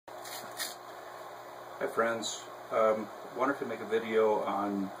Hi friends, wanted to make a video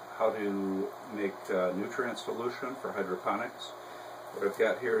on how to make nutrient solution for hydroponics. What I've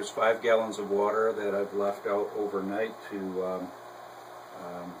got here is 5 gallons of water that I've left out overnight to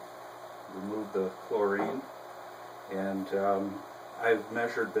remove the chlorine, and I've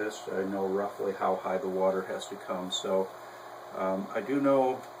measured this. I know roughly how high the water has to come, so I do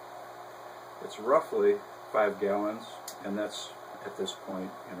know it's roughly 5 gallons, and that's at this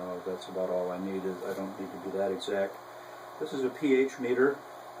point, you know, that's about all I need. I don't need to be that exact. This is a pH meter,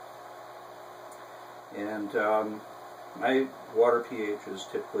 and my water pH is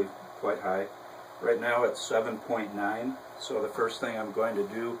typically quite high. Right now it's 7.9, so the first thing I'm going to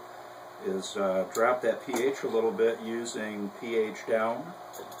do is drop that pH a little bit using pH down.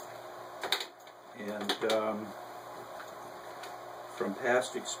 And from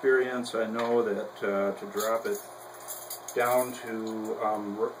past experience, I know that to drop it down to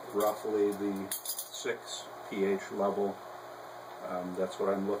roughly the 6 pH level, that's what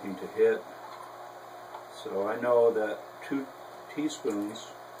I'm looking to hit. So I know that 2 teaspoons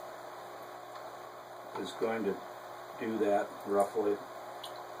is going to do that roughly.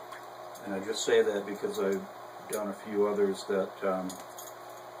 And I just say that because I've done a few others that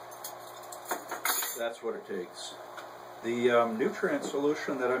that's what it takes. The nutrient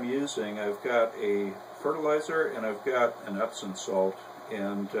solution that I'm using, I've got a fertilizer and I've got an epsom salt,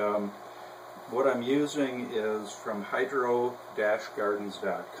 and what I'm using is from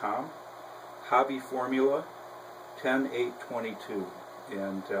hydro-gardens.com, Hobby Formula 10822,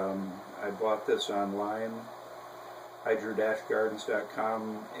 and I bought this online,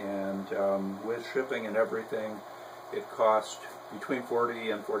 hydro-gardens.com, and with shipping and everything it cost between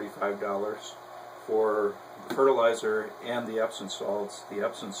 $40 and $45 for the fertilizer and the Epsom salts. The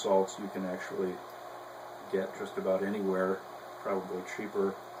Epsom salts you can actually get just about anywhere, probably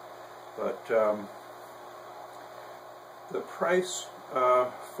cheaper, but the price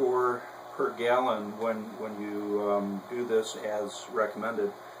for per gallon when you do this as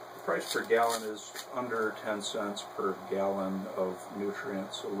recommended, the price per gallon is under 10 cents per gallon of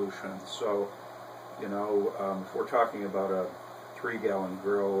nutrient solution. So, you know, if we're talking about a 3-gallon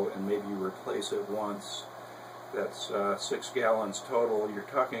grow and maybe you replace it once, that's 6 gallons total. You're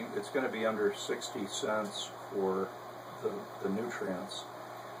talking, it's going to be under 60 cents for the nutrients.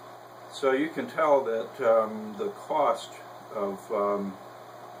 So you can tell that the cost of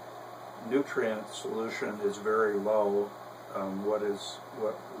nutrient solution is very low. What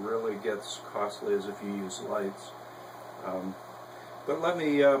really gets costly is if you use lights. But let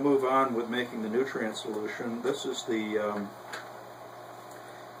me move on with making the nutrient solution. This is the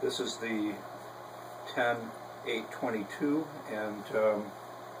 10822, and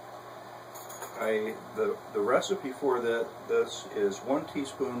the recipe for this is 1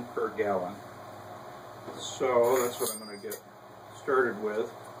 teaspoon per gallon. So that's what I'm going to get started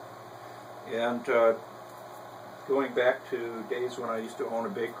with. And going back to days when I used to own a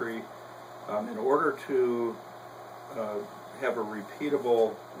bakery, in order to have a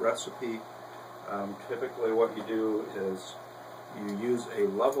repeatable recipe, typically what you do is you use a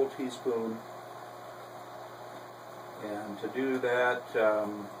level teaspoon, and to do that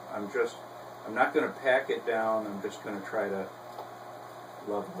I'm not going to pack it down, I'm just going to try to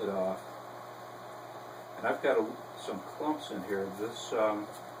level it off. And I've got some clumps in here. This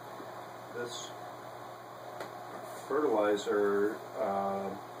fertilizer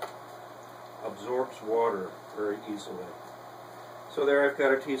absorbs water very easily. So there I've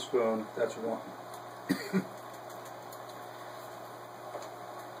got a teaspoon, that's 1.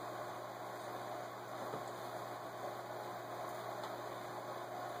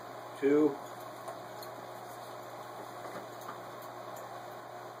 2,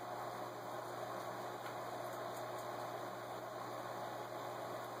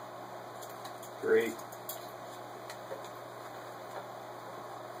 3,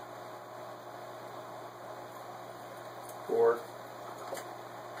 4,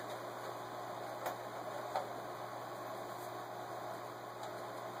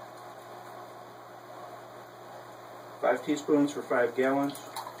 5 teaspoons for 5 gallons.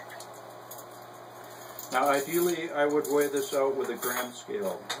 Now ideally I would weigh this out with a gram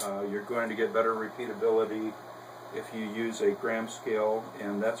scale. You're going to get better repeatability if you use a gram scale,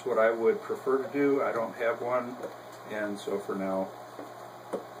 and that's what I would prefer to do. I don't have one, and so for now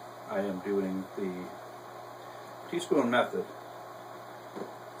I am doing the teaspoon method.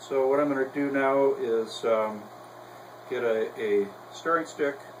 So what I'm going to do now is get a stirring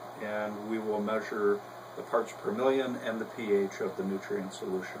stick, and we will measure the parts per million and the pH of the nutrient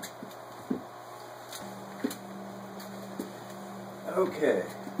solution. Okay.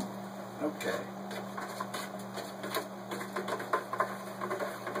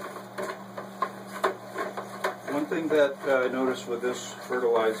 thing that I noticed with this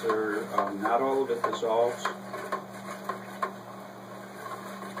fertilizer, not all of it dissolves.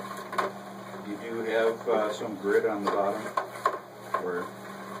 You do have some grit on the bottom,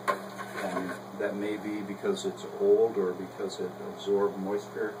 and that may be because it's old or because it absorbed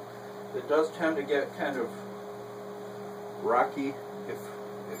moisture. It does tend to get kind of rocky if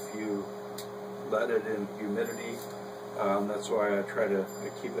you let it in humidity. That's why I try to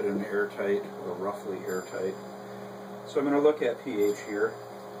keep it in airtight or roughly airtight. So I'm going to look at pH here.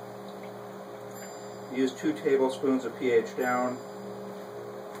 Use 2 tablespoons of pH down,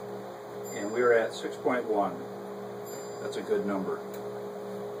 and we're at 6.1. That's a good number.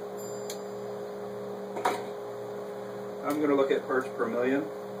 I'm going to look at parts per million,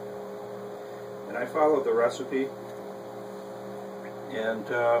 and I followed the recipe, and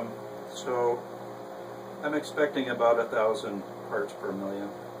so I'm expecting about 1,000 parts per million.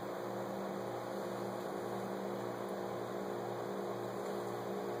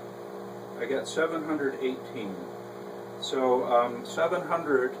 I got 718. So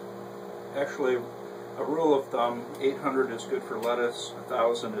 700, actually a rule of thumb, 800 is good for lettuce,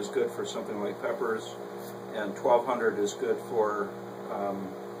 1,000 is good for something like peppers, and 1,200 is good for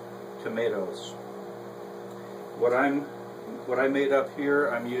tomatoes. What I made up here,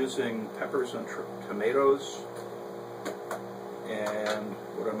 I'm using peppers and tomatoes, and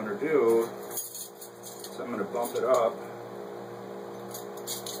what I'm going to do is I'm going to bump it up.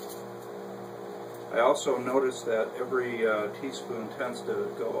 I also noticed that every teaspoon tends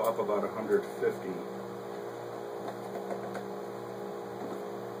to go up about 150.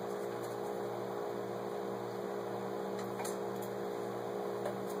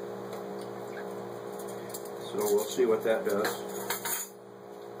 So we'll see what that does.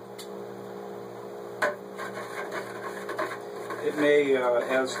 It may,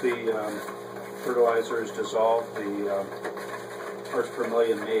 as the fertilizer is dissolved, the parts per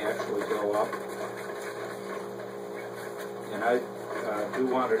million may actually go up. And I do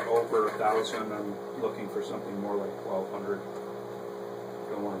want it over 1,000. I'm looking for something more like 1,200.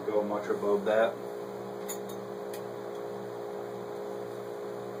 Don't want to go much above that.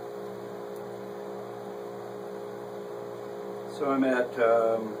 So I'm at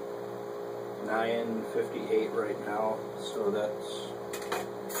 958 right now, so that's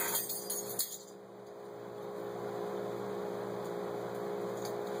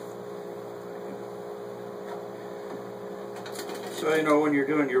so you know when you're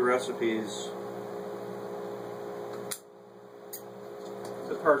doing your recipes,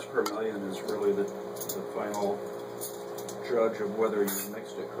 the parts per million is really the final judge of whether you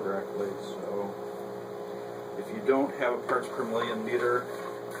mixed it correctly. So if you don't have a parts per million meter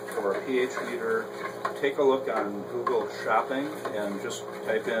or a pH meter, take a look on Google Shopping and just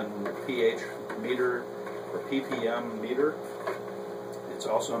type in pH meter or ppm meter. It's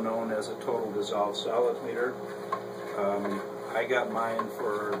also known as a total dissolved solids meter. I got mine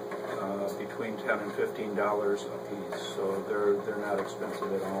for between $10 and $15 a piece, so they're not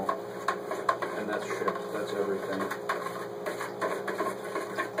expensive at all, and that's shipped. That's everything.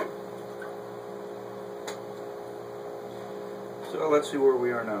 So let's see where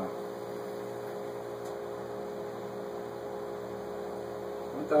we are now.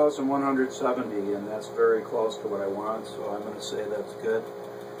 1,170, and that's very close to what I want, so I'm going to say that's good.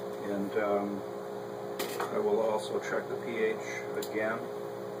 And I will also check the pH again.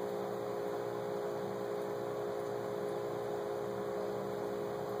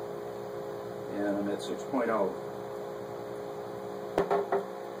 And I'm at 6.0.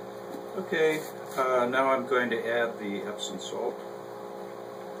 Okay, now I'm going to add the Epsom salt.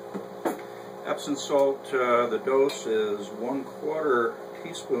 Epsom salt, the dose is 1/4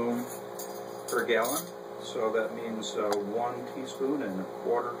 teaspoon per gallon, so that means 1 teaspoon and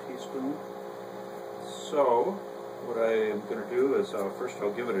 1/4 teaspoon. So what I am going to do is first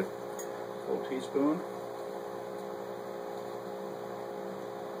I'll give it a full teaspoon.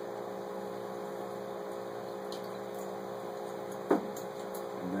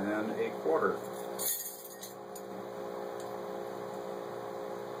 And then 1/4.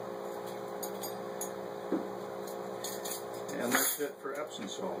 And that's it for Epsom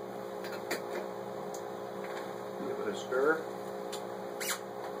salt. Give it a stir.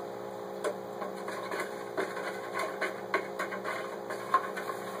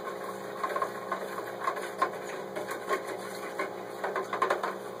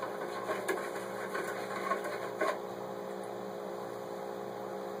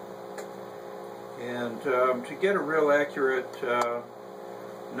 And to get a real accurate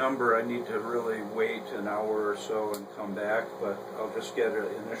number, I need to really wait an hour or so and come back, but I'll just get an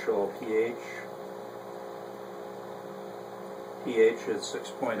initial pH. pH is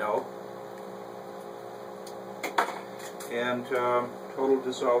 6.0. And total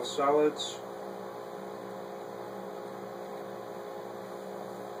dissolved solids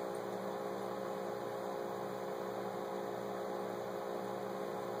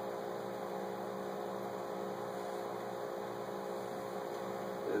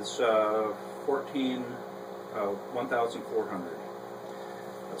is 1,400.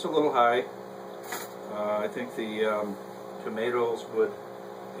 That's a little high. I think the tomatoes would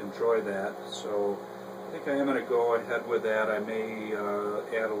enjoy that, so I think I am going to go ahead with that. I may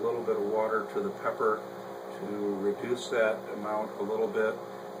add a little bit of water to the pepper to reduce that amount a little bit,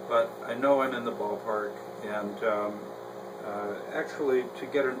 but I know I'm in the ballpark, and actually to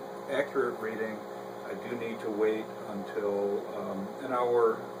get an accurate reading I do need to wait until an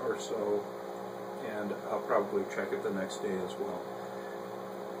hour or so, and I'll probably check it the next day as well.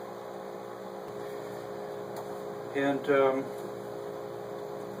 And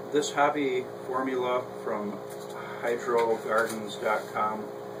this hobby formula from hydrogardens.com,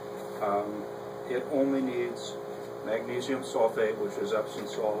 it only needs magnesium sulfate, which is Epsom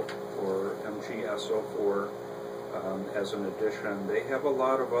salt, or MgSO4, as an addition. They have a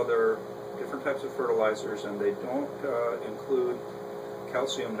lot of other different types of fertilizers, and they don't include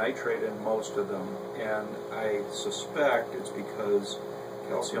calcium nitrate in most of them, and I suspect it's because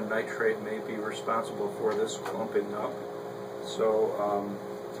calcium nitrate may be responsible for this clumping up. So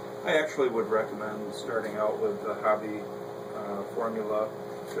I actually would recommend starting out with the hobby formula,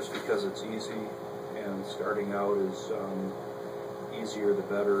 just because it's easy, and starting out is easier the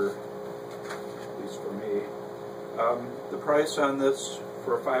better, at least for me. The price on this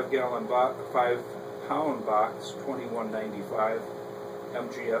for a 5-pound box, $21.95.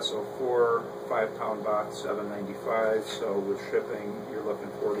 MgSO4 5-pound box, $7.95. So with shipping, you're looking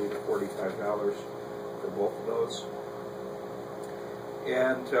 $40 to $45 for both of those.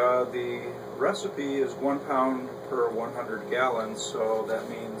 And the recipe is 1 pound per 100 gallons. So that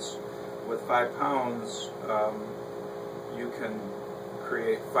means with 5 pounds, you can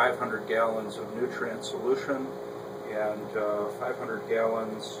create 500 gallons of nutrient solution, and 500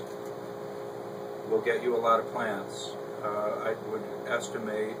 gallons will get you a lot of plants. I would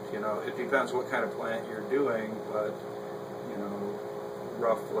estimate, it depends what kind of plant you're doing, but,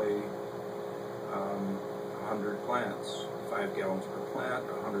 roughly 100 plants, 5 gallons per plant,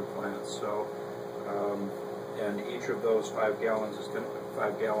 100 plants. So, and each of those 5 gallons is going to,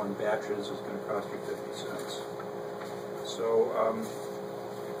 5-gallon batches is going to cost you 50 cents. So,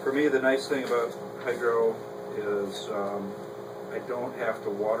 for me, the nice thing about hydro is I don't have to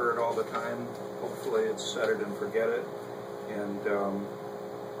water it all the time. Hopefully it's set it and forget it. And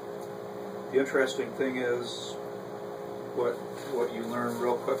the interesting thing is what you learn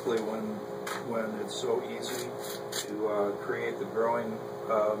real quickly when it's so easy to create the growing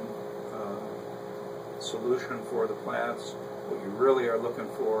solution for the plants. What you really are looking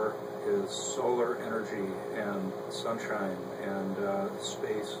for is solar energy and sunshine and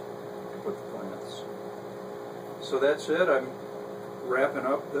space to put the plants. So that's it. I'm wrapping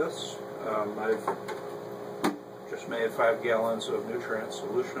up this. I've just made 5 gallons of nutrient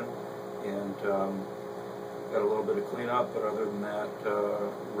solution, and got a little bit of cleanup, but other than that,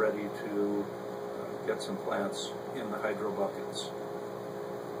 ready to get some plants in the hydro buckets.